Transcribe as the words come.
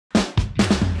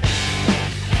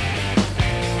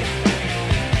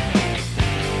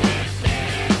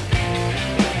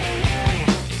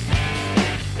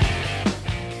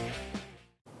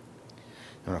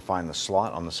find the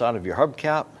slot on the side of your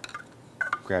hubcap,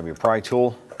 grab your pry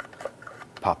tool,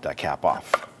 pop that cap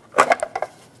off.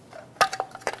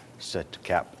 Set the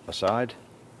cap aside.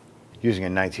 Using a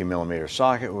 19mm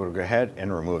socket, we'll go ahead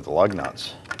and remove the lug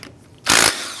nuts.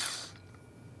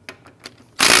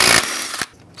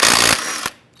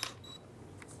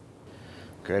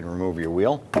 Go ahead and remove your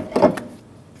wheel.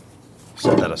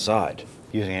 Set that aside.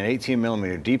 Using an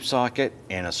 18mm deep socket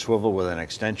and a swivel with an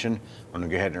extension, I'm going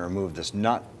to go ahead and remove this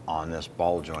nut on this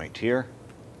ball joint here.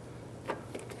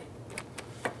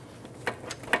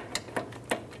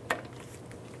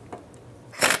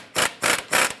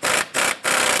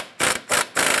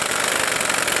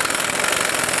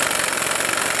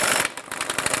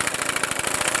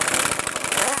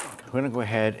 I'm going to go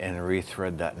ahead and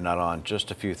rethread that nut on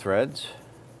just a few threads.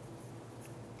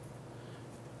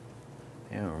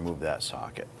 And remove that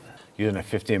socket. Using a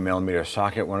 15mm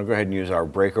socket, we're going to go ahead and use our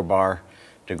breaker bar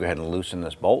to go ahead and loosen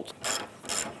this bolt.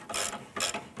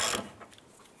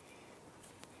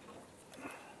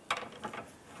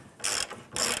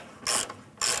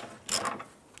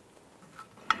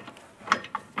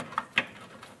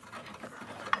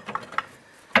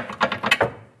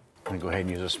 I'm going to go ahead and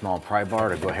use a small pry bar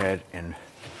to go ahead and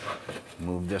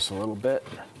move this a little bit.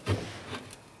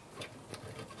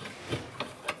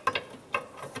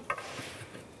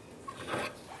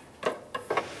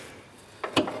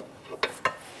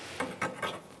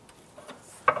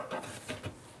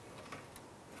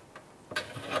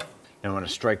 Now I'm going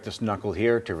to strike this knuckle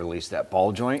here to release that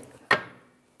ball joint.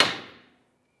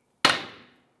 Go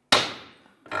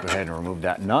ahead and remove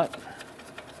that nut.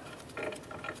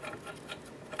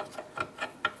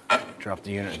 Drop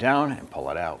the unit down and pull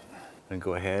it out. Then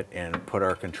go ahead and put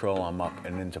our control arm up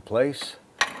and into place.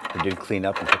 We did clean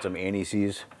up and put some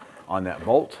anti-seize on that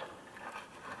bolt.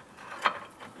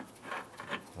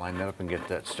 Line that up and get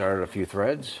that started a few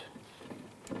threads.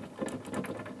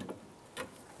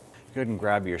 Go ahead and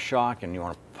grab your shock and you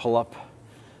want to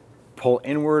pull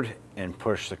inward and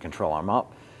push the control arm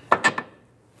up.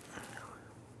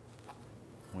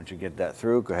 Once you get that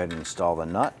through, go ahead and install the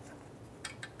nut.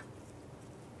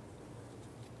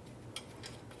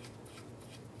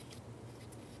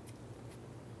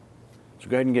 So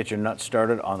go ahead and get your nut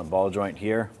started on the ball joint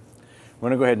here. I'm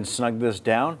going to go ahead and snug this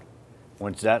down.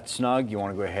 Once that's snug, you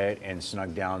want to go ahead and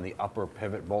snug down the upper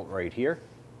pivot bolt right here.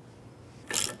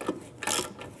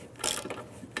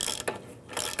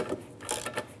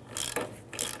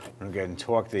 I'm going to go ahead and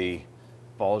torque the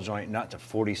ball joint nut to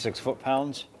 46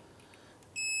 foot-pounds.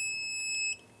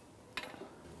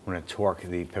 I'm going to torque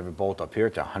the pivot bolt up here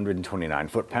to 129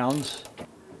 foot-pounds.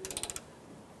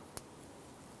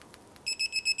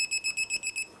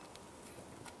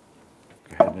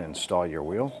 Go ahead and install your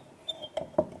wheel.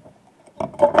 Go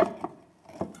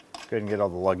ahead and get all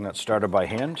the lug nuts started by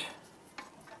hand.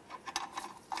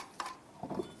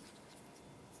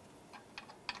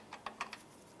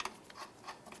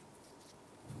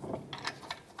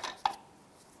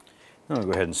 I'm going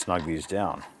to go ahead and snug these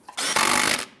down.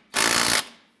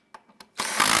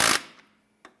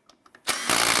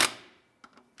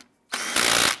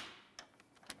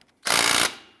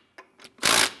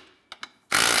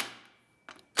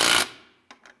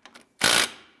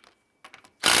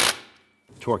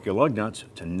 Torque your lug nuts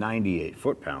to 98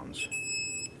 foot-pounds.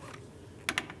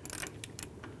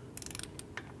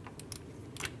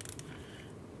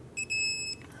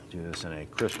 Do this in a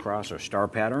crisscross or star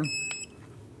pattern.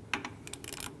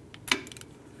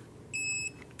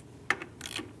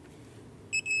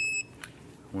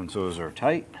 Once those are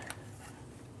tight,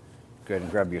 go ahead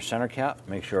and grab your center cap.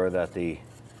 Make sure that the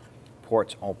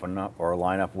ports open up or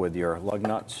line up with your lug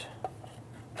nuts.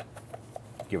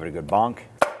 Give it a good bonk.